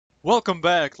Welcome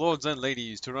back, lords and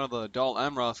ladies, to another Dol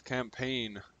Amroth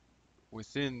campaign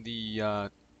within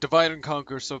the Divide and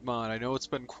Conquer submod. I know it's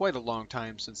been quite a long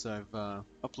time since I've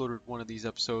uploaded one of these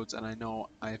episodes, and I know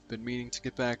I've been meaning to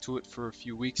get back to it for a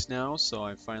few weeks now, so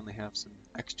I finally have some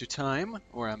extra time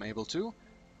where I'm able to.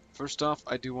 First off,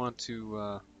 I do want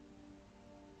to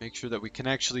make sure that we can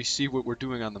actually see what we're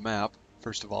doing on the map,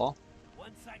 first of all.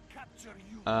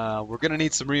 We're going to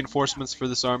need some reinforcements for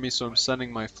this army, so I'm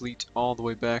sending my fleet all the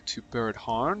way back to Barad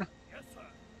Harn.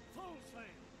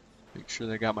 Make sure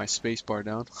they got my spacebar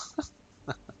down.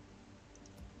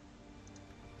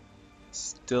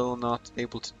 Still not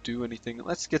able to do anything.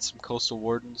 Let's get some coastal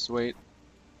wardens. Wait.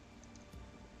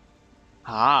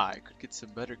 I could get some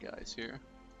better guys here.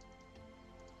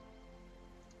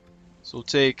 So we'll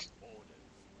take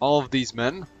all of these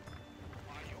men.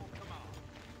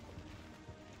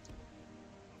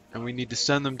 And we need to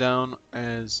send them down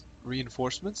as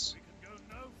reinforcements.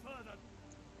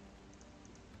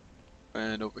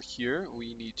 And over here,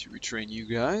 we need to retrain you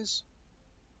guys.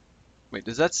 Wait,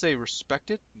 does that say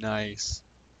respected? Nice.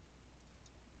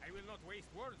 I will not waste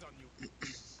words on you.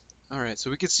 Alright,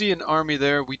 so we can see an army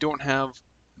there. We don't have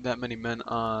that many men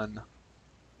on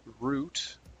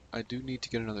route. I do need to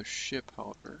get another ship,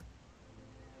 however.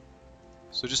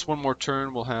 So just one more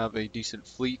turn, we'll have a decent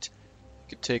fleet.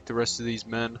 We could take the rest of these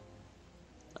men.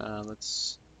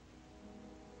 Let's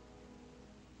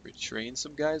retrain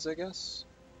some guys, I guess.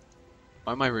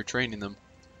 Why am I retraining them?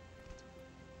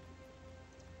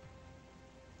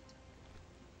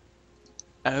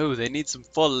 Oh, they need some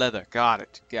full leather. Got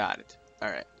it. Got it.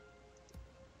 Alright.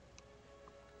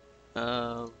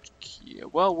 Yeah,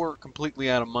 well, we're completely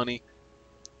out of money.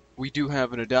 We do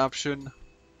have an adoption.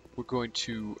 We're going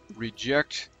to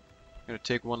reject. Going to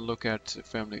take one look at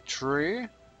family tree.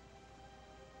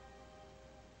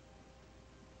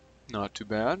 Not too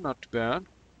bad, not too bad.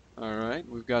 Alright,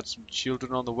 we've got some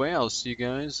children on the way. I'll see you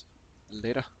guys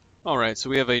later. Alright, so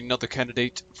we have another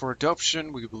candidate for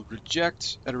adoption. We will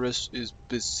reject. Edoras is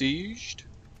besieged.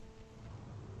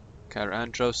 Caer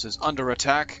Andros is under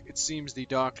attack. It seems the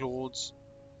Dark Lords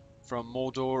from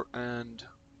Mordor and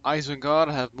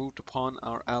Isengard have moved upon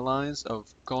our allies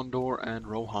of Gondor and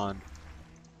Rohan.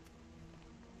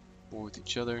 War with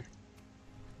each other.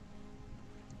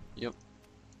 Yep.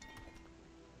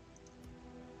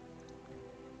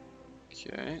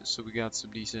 Okay, so we got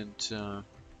some decent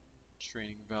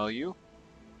training value.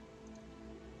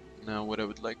 Now what I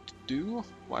would like to do,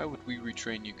 why would we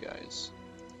retrain you guys?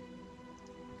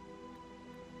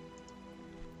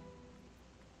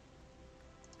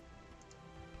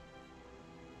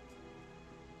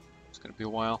 It's gonna be a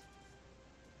while.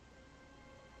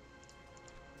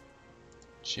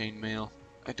 Chainmail.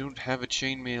 I don't have a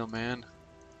chainmail, man.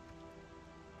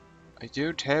 I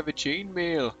don't have a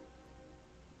chainmail.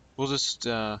 We'll just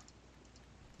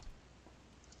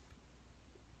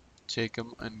take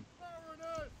them and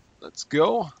let's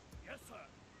go.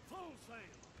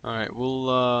 Alright,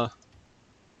 we'll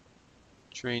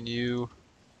train you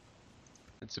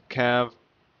and some cav.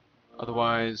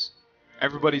 Otherwise,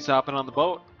 everybody's hopping on the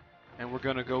boat and we're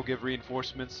gonna go give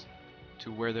reinforcements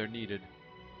to where they're needed.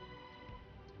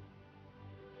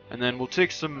 And then we'll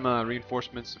take some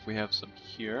reinforcements if we have some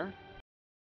here.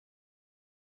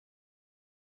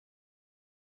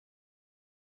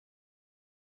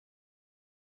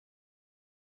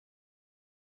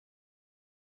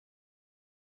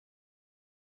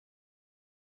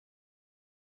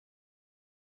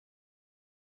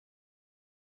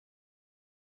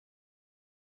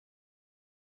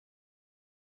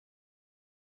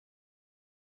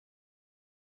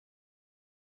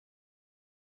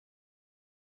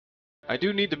 I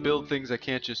do need to build things. I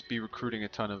can't just be recruiting a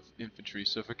ton of infantry.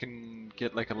 So if I can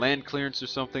get like a land clearance or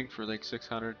something for like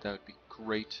 600, that would be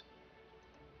great.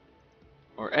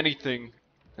 Or anything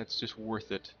that's just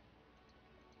worth it.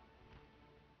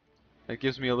 That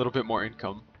gives me a little bit more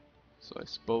income. So I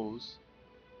suppose.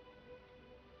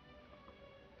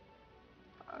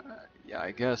 Yeah,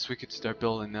 I guess we could start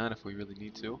building that if we really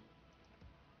need to.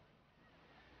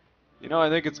 You know,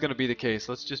 I think it's going to be the case.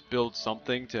 Let's just build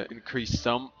something to increase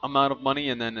some amount of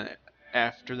money, and then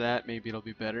after that, maybe it'll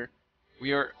be better.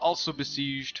 We are also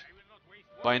besieged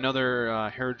by another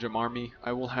Haradrim army.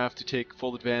 I will have to take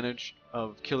full advantage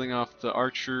of killing off the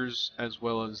archers as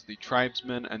well as the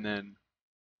tribesmen, and then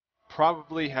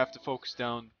probably have to focus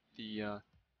down the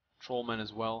trollmen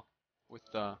as well with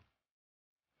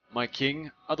my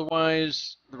king.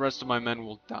 Otherwise, the rest of my men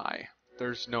will die.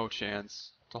 There's no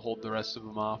chance to hold the rest of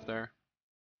them off there.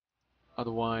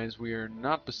 Otherwise, we are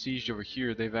not besieged over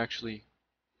here. They've actually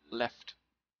left.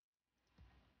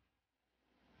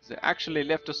 They actually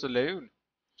left us alone.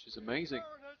 which is amazing.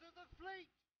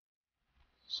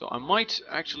 So I might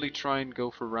actually try and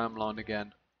go for Ramlon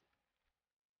again.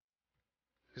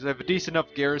 Because I have a decent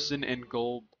enough garrison in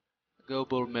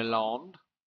Gobel Melon.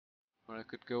 Or I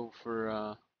could go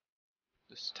for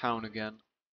this town again.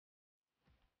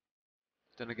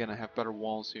 Then again, I have better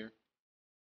walls here.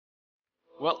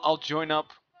 Well, I'll join up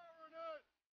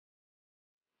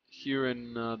here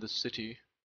in the city.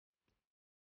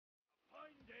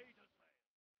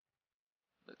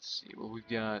 Let's see what we've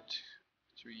got.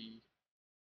 3.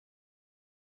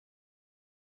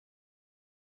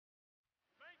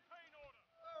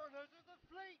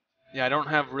 Yeah, I don't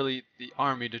have really the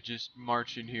army to just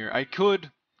march in here. I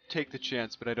could take the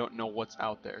chance, but I don't know what's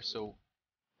out there. So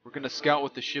we're gonna scout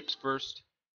with the ships first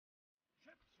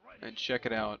and check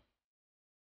it out.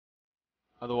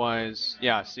 Otherwise,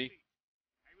 yeah, see?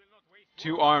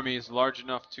 2 armies large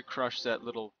enough to crush that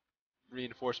little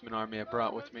reinforcement army I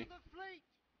brought with me.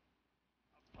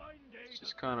 It's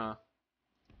just kinda...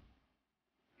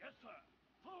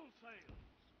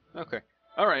 Okay.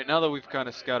 Alright, now that we've kind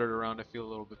of scattered around, I feel a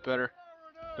little bit better.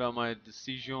 Got my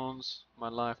decisions, my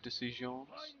life decisions.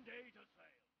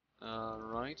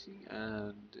 Alrighty,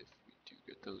 and if we do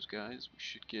get those guys, we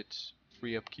should get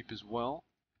free upkeep as well.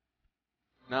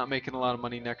 Not making a lot of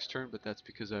money next turn, but that's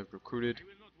because I've recruited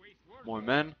more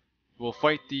men. We'll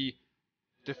fight the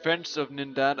defense of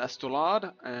Nindad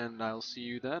Astolad, and I'll see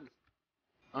you then.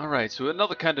 Alright, so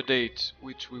another candidate,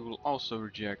 which we will also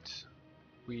reject.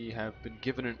 We have been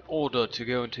given an order to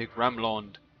go and take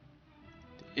Ramlond.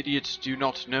 The idiots do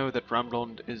not know that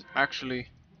Ramlond is actually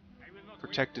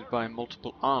protected by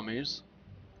multiple armies,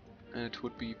 and it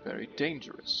would be very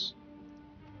dangerous.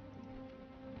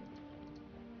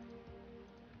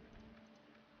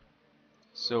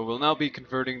 So we'll now be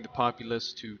converting the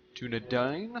populace to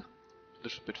Dunedain a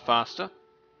little bit faster.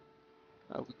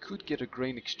 We could get a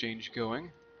grain exchange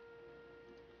going.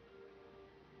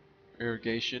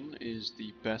 Irrigation is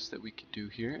the best that we could do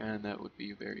here, and that would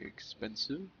be very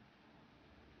expensive.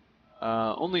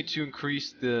 Only to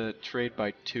increase the trade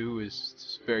by 2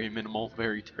 is very minimal,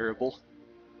 very terrible.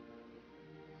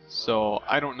 So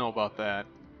I don't know about that.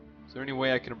 Is there any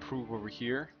way I can improve over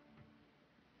here?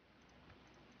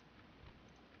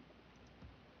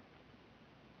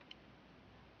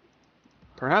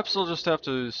 Perhaps I'll just have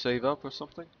to save up or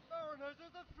something.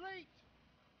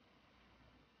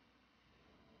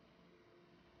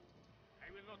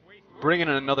 Bring in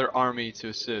another army to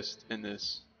assist in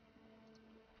this.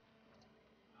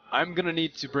 I'm gonna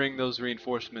need to bring those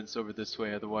reinforcements over this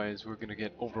way, otherwise we're gonna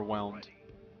get overwhelmed.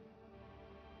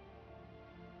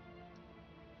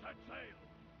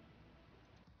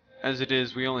 As it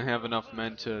is, we only have enough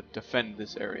men to defend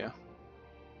this area.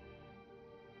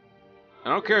 I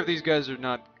don't care if these guys are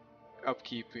not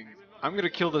upkeeping. I'm gonna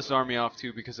kill this army off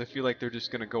too because I feel like they're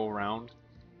just gonna go around.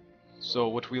 So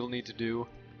what we'll need to do,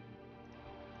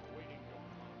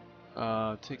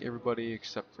 take everybody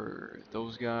except for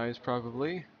those guys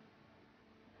probably,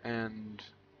 and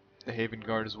the Haven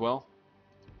Guard as well.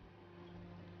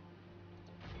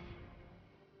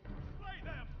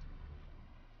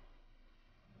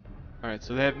 Alright,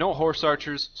 so they have no horse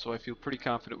archers, so I feel pretty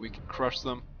confident we can crush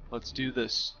them. Let's do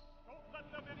this.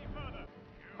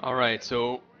 Alright,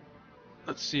 so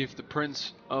let's see if the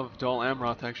Prince of Dol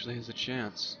Amroth actually has a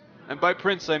chance. And by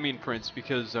Prince, I mean Prince,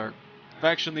 because our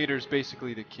faction leader is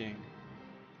basically the king.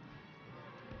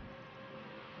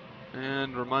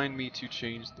 And remind me to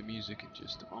change the music in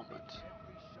just a moment.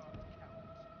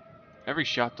 Every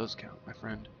shot does count, my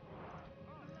friend.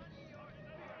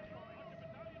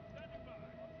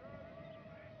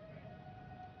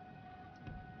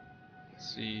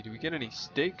 Let's see, do we get any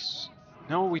stakes?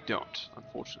 No, we don't,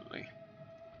 unfortunately.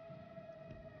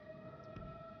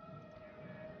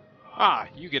 Ah,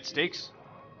 you get stakes.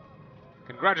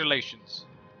 Congratulations.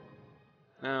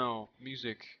 Now,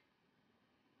 music.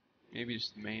 Maybe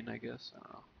just the main, I guess. I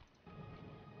don't know.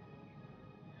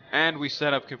 And we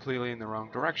set up completely in the wrong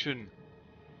direction.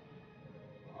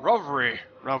 Rovery!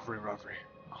 Rovery, rovery.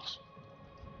 Awesome.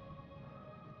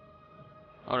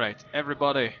 Alright,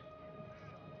 everybody.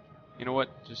 You know what?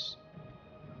 Just...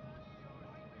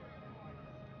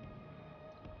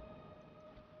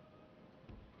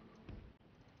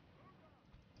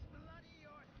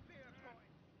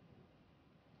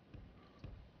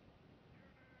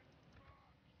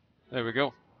 There we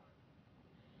go.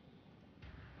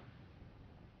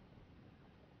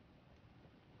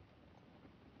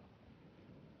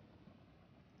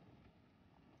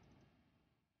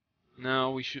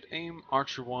 Now we should aim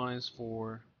archer-wise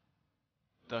for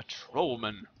the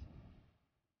trollmen.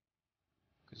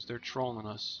 Because they're trolling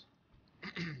us.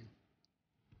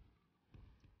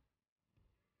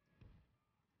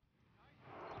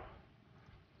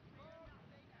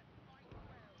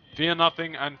 Fear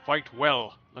nothing and fight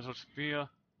well. Let us fear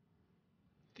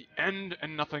the end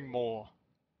and nothing more.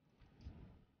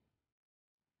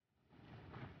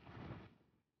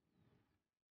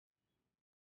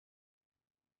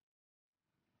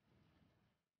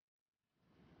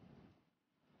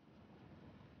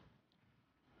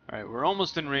 Alright, we're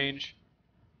almost in range.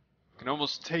 Can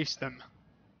almost taste them.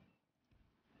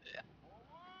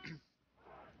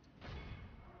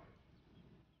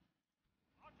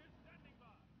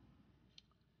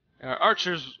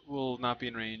 Archers will not be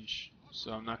in range,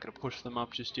 so I'm not going to push them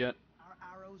up just yet.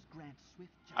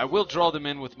 I will draw them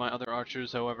in with my other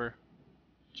archers, however,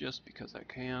 just because I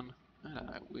can, and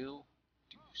I will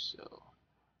do so.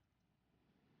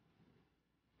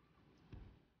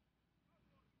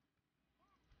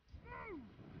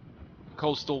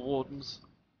 Coastal Wardens.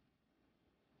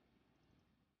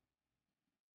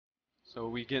 So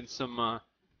we get some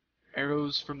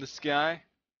arrows from the sky.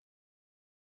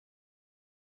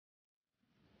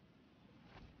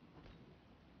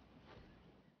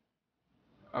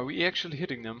 Are we actually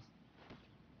hitting them?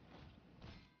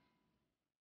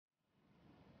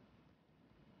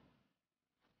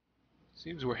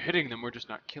 Seems we're hitting them, we're just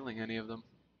not killing any of them.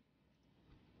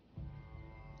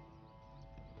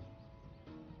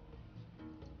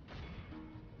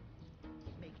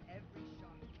 Make every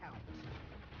shot count.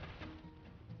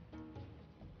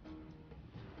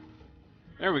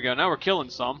 There we go, now we're killing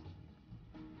some.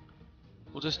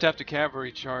 We'll just have to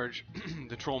cavalry charge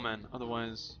the trollmen,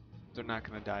 otherwise they're not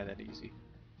going to die that easy.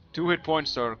 2 hit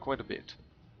points are quite a bit.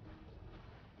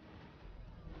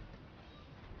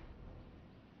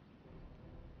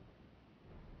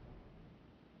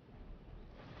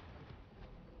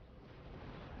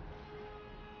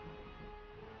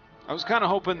 I was kind of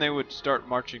hoping they would start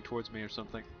marching towards me or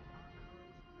something.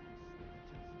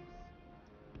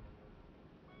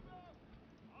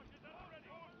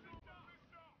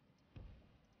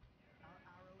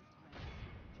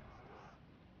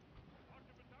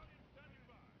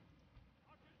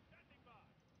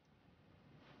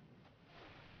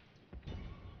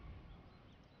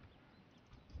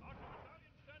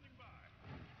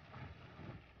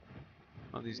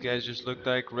 Oh, these guys just look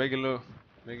like regular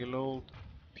old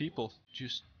people,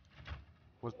 just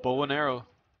with bow and arrow.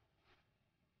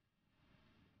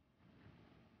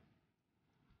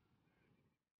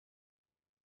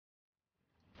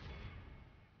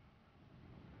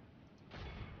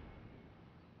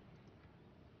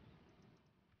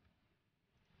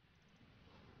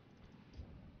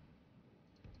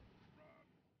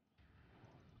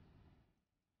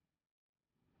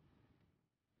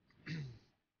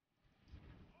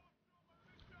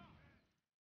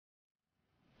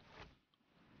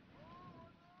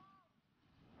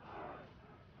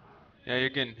 Yeah, you're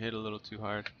getting hit a little too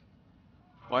hard.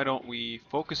 Why don't we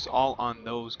focus all on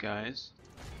those guys?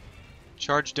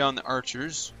 Charge down the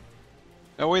archers.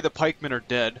 That way the pikemen are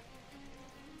dead.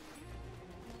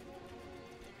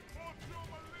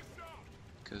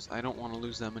 Because I don't want to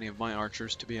lose that many of my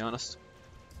archers, to be honest.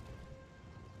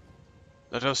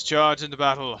 Let us charge into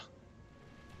battle.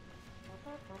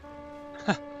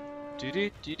 Do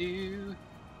do do do.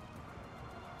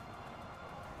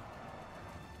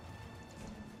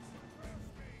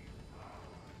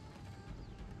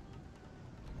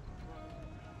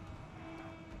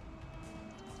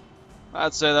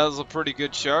 I'd say that was a pretty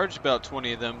good charge. About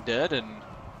 20 of them dead, and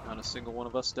not a single one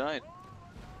of us died.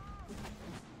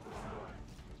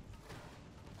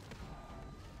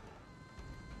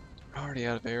 Already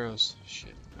out of arrows.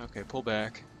 Shit. Okay, pull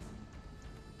back.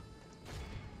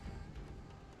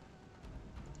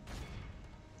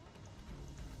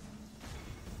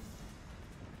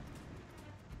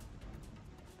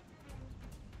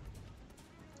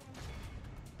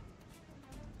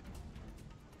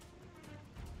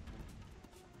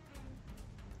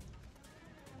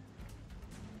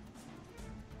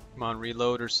 Come on,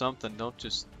 reload or something. Don't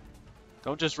just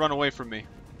run away from me.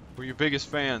 We're your biggest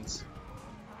fans.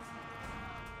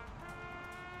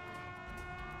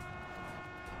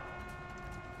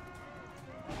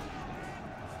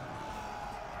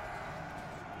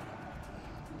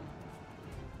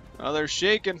 Oh, they're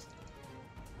shaking.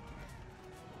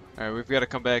 Alright, we've got to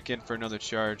come back in for another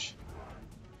charge.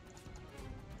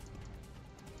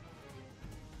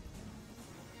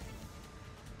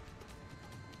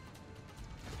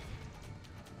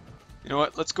 You know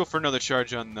what? Let's go for another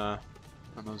charge on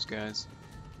those guys.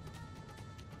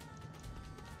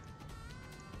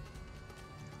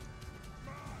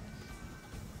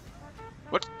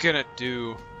 What can it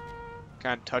do?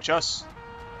 Can't touch us.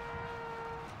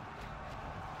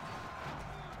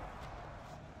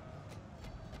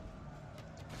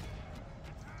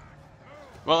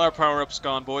 Well, our power-up's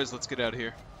gone, boys. Let's get out of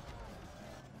here.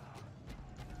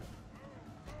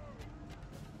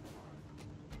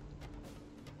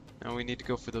 Now we need to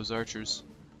go for those archers.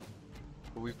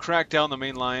 But we've cracked down the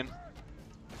main line.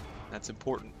 That's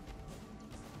important.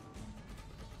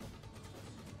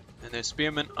 And their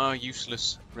spearmen are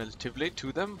useless, relatively,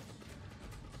 to them.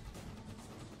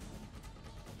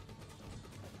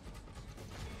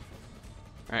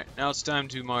 Alright, now it's time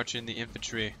to march in the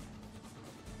infantry.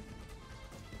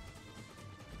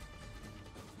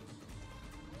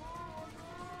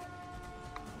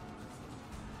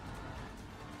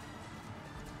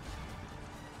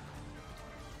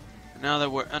 Now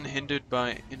that we're unhindered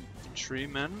by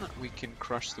infantrymen, we can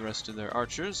crush the rest of their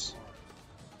archers.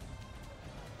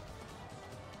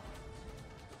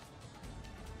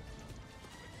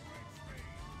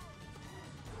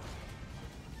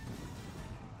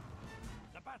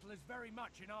 The battle is very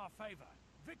much in our favor.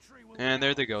 Victory will And be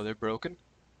there they go, they're broken.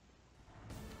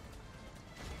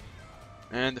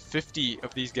 And the 50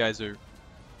 of these guys are...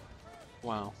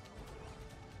 wow.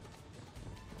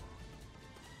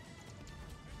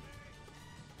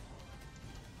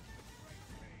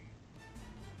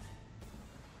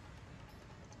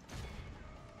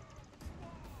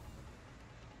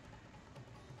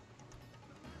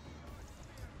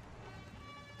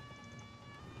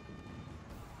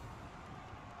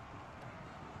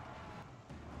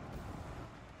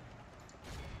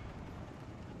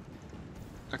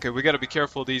 Okay, we gotta be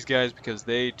careful of these guys because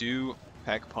they do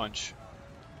pack punch.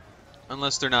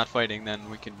 Unless they're not fighting, then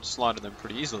we can slaughter them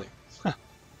pretty easily.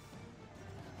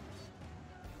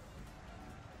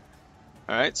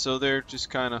 Alright, so they're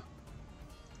just kinda...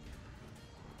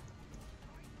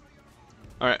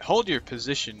 Alright, hold your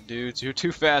position, dudes. You're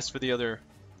too fast for the other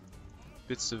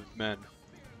bits of men.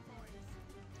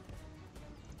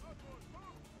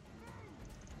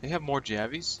 They have more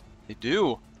javies? They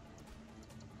do!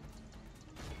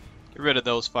 Get rid of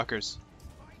those fuckers.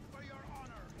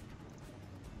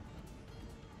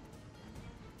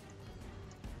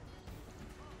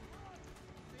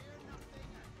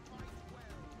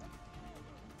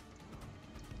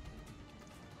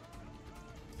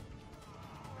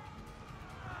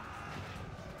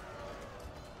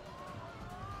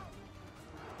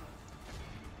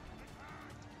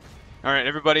 Alright,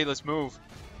 everybody, let's move.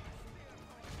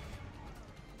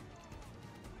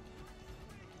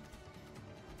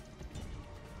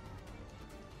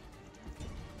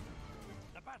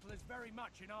 The battle is very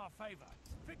much in our favor.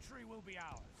 Victory will be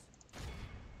ours.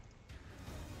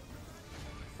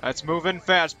 Let's move in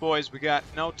fast, boys. We got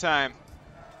no time.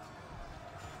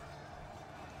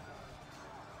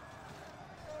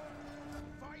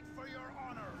 Fight for your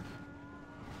honor.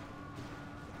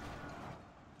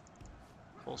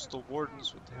 Coastal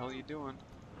Wardens, what the hell are you doing?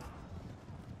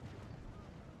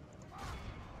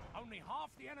 Only half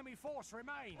the enemy force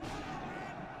remains.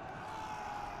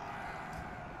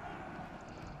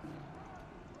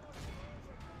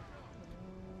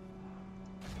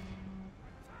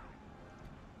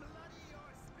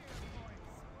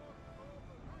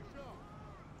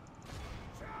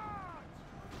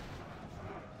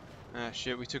 Ah,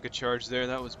 shit, we took a charge there.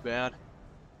 That was bad.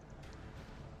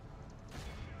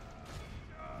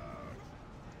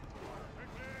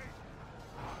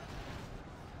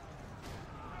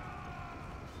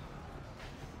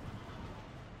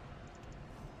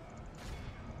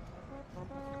 Come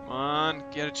on,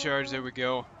 get a charge. There we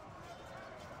go.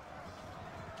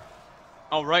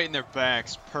 Oh, right in their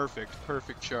backs. Perfect.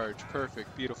 Perfect charge.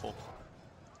 Perfect. Beautiful.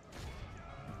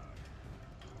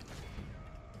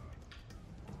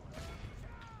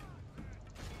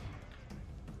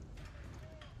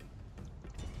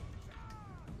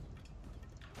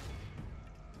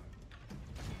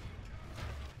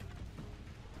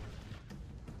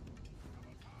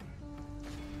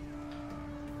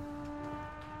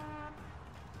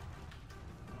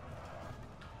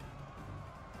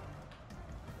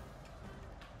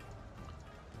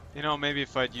 You know, maybe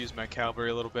if I'd used my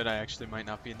cavalry a little bit, I actually might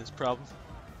not be in this problem.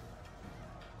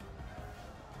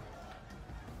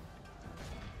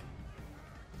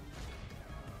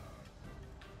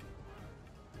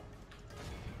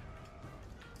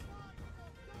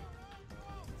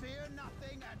 Fear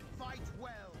nothing and fight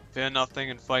well. Fear nothing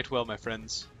and fight well, my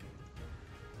friends.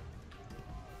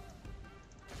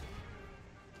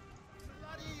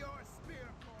 Bloody your spear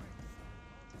points.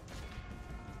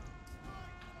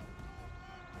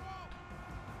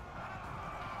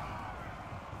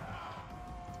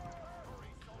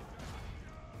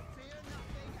 Fear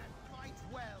nothing and fight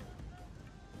well.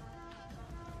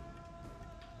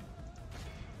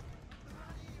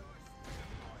 Bloody your spear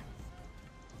points.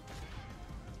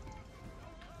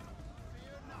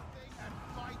 Fear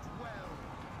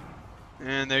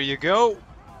And there you go.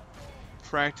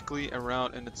 Practically a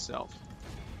route in itself.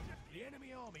 The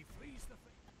enemy army flees the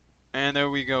field. And there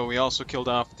we go. We also killed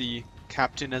off the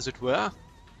captain, as it were.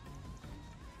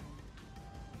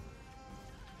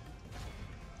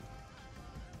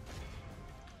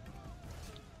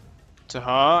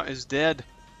 Taha is dead.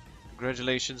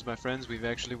 Congratulations, my friends. We've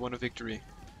actually won a victory.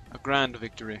 A grand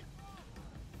victory.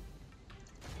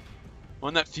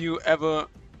 One that few ever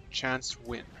chance to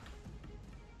win.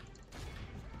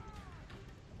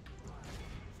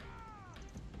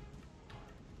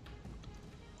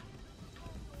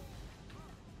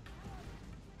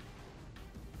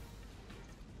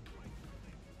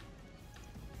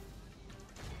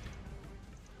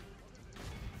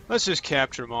 Let's just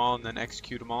capture them all and then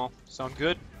execute them all. Sound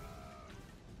good?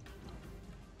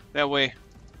 That way,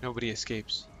 nobody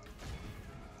escapes.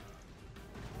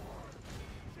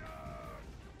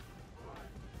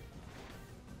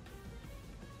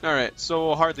 Alright,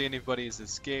 so hardly anybody has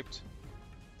escaped.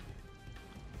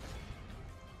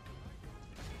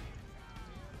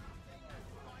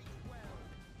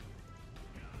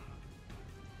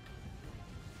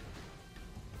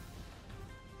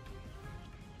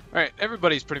 Alright,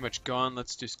 everybody's pretty much gone.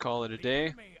 Let's just call it a The day.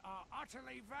 enemy are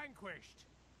utterly vanquished.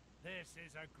 This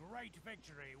is a great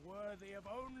victory, worthy of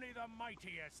only the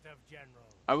mightiest of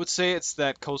generals. I would say it's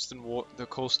that the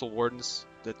coastal wardens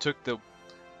that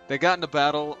they got into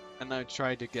battle, and I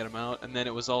tried to get them out, and then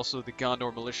it was also the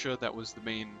Gondor militia that was the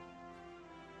main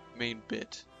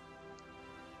bit.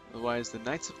 Otherwise, the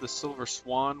Knights of the Silver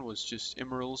Swan was just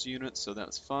Imral's unit, so that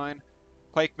was fine.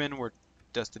 Pikemen were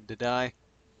destined to die.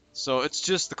 So it's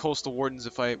just the coastal wardens.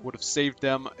 If I would have saved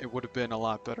them, it would have been a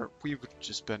lot better. We would have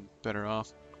just been better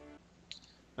off.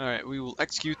 Alright, we will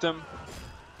execute them.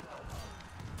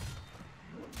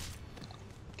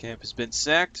 Camp has been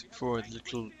sacked for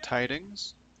little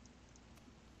tidings.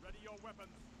 Ready your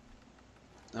weapons.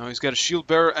 Now he's got a shield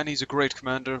bearer and he's a great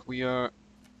commander. We are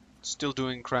still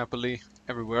doing crappily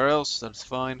everywhere else, that's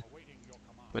fine. Awaiting your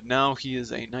command. But now he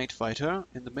is a night fighter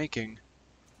in the making.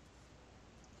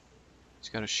 He's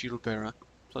got a shield bearer.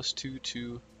 +2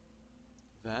 to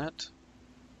that.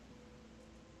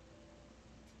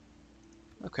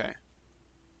 Okay.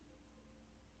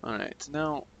 Alright,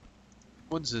 now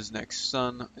when's his next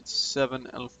son? It's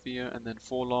 7 Elfir and then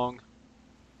 4 long.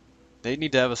 They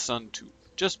need to have a son too,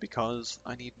 just because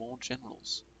I need more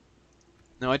generals.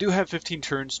 Now I do have 15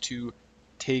 turns to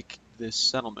take this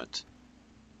settlement.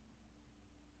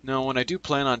 Now when I do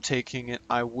plan on taking it,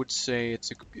 I would say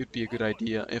it'd be a good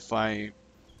idea if I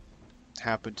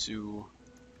happen to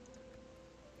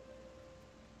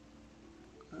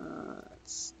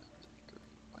that's not really good,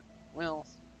 but well,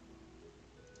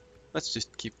 let's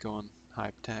just keep going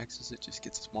high taxes. It just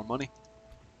gets us more money.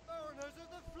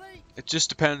 It just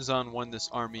depends on when this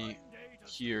army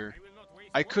here.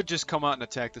 I could just come out and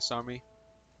attack this army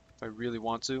if I really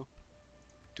want to.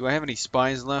 Do I have any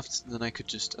spies left? Then I could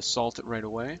just assault it right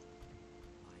away.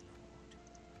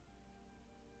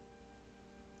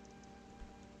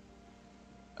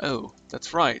 Oh,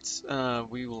 that's right.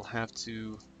 We will have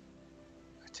to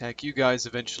attack you guys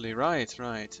eventually. Right.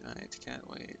 Can't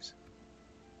wait.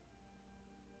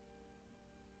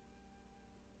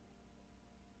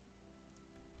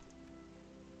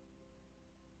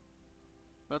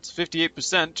 That's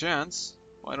 58% chance.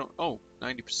 Why don't... Oh,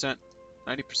 90%.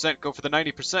 90%. Go for the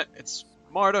 90%. It's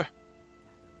Martyr.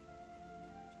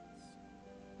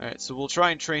 Alright, so we'll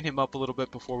try and train him up a little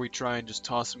bit before we try and just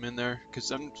toss him in there.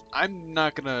 Because I'm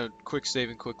not going to quick save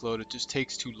and quick load. It just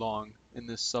takes too long in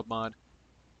this submod,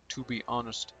 to be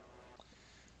honest.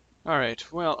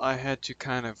 Alright, well, I had to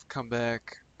kind of come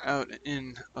back out and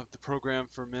in of the program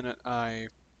for a minute. I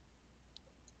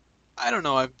don't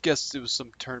know, I guess it was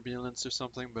some turbulence or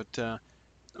something, but I'm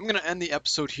going to end the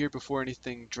episode here before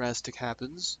anything drastic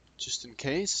happens, just in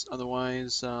case.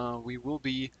 Otherwise, we will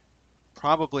be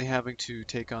probably having to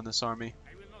take on this army.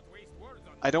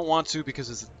 I don't want to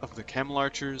because of the camel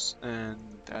archers, and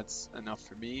that's enough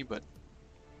for me, but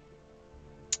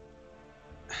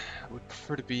I would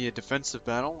prefer to be a defensive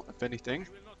battle, if anything,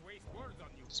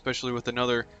 especially with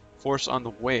another force on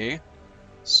the way.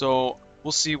 So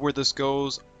we'll see where this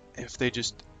goes. If they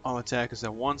just all attack us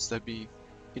at once, that'd be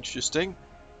interesting.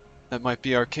 That might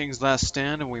be our king's last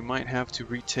stand, and we might have to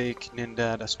retake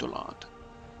Nindad Estolad.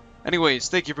 Anyways,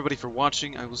 thank you everybody for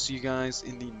watching. I will see you guys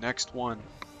in the next one.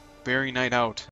 Berry night out.